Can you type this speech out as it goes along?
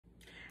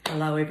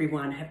Hello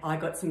everyone, have I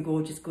got some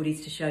gorgeous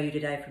goodies to show you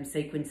today from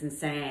Sequins and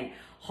Sand.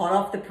 Hot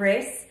off the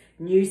press,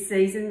 new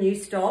season, new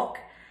stock.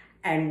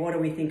 And what do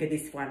we think of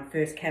this one?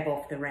 First cab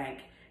off the rank.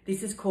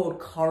 This is called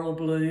Coral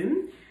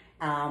Bloom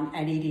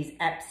and it is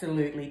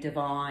absolutely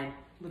divine.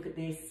 Look at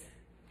this.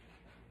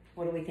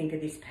 What do we think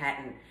of this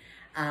pattern?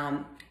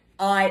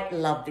 I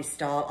love this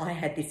style. I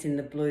had this in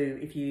the blue.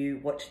 If you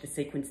watched the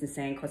Sequins and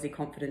Sand Cosy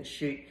Confidence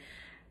shoot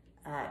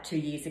 2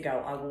 years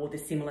ago, I wore the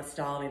similar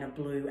style in a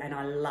blue and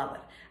I love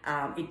it.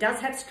 It does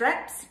have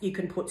straps. You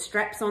can put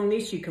straps on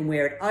this. You can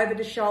wear it over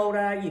the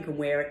shoulder. You can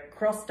wear it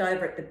crossed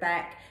over at the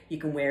back. You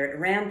can wear it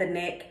around the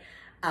neck.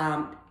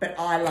 But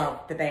I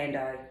love the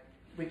Bandeau,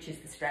 which is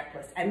the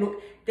strapless. And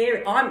look,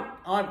 there, I've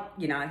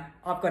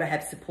got to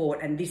have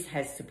support, and this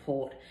has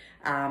support.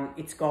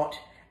 It's got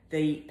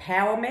the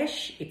power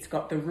mesh. It's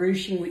got the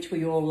ruching, which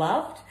we all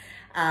loved.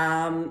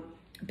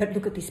 But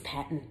look at this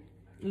pattern.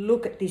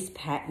 Look at this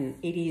pattern.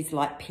 It is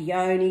like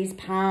peonies,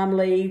 palm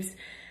leaves,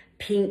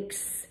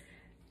 pinks,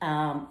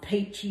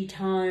 peachy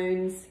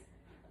tones.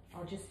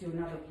 I'll just do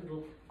another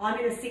little, I'm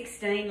in a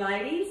 16,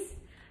 ladies.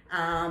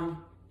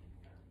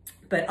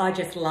 But I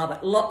just love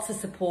it. Lots of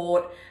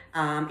support.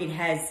 It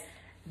has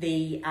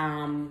the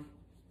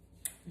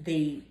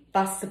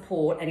bust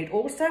support, and it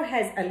also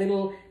has a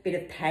little bit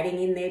of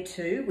padding in there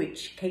too,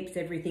 which keeps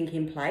everything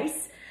in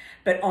place.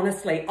 But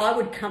honestly, I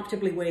would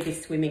comfortably wear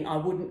this swimming. I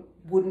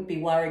wouldn't be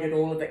worried at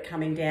all of it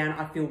coming down.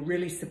 I feel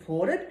really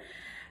supported,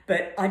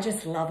 but I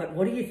just love it.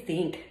 What do you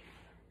think?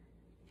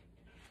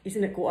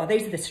 Isn't it cool? Oh,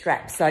 these are the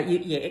straps. So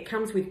yeah, it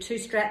comes with 2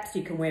 straps.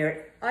 You can wear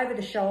it over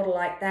the shoulder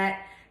like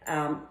that.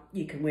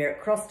 You can wear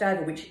it crossed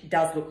over, which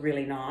does look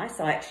really nice.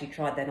 I actually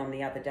tried that on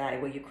the other day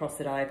where you cross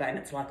it over and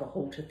it's like a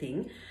halter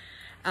thing.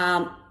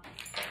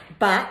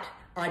 But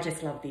I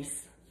just love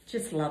this.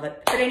 Just love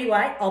it. But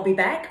anyway, I'll be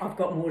back. I've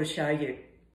got more to show you.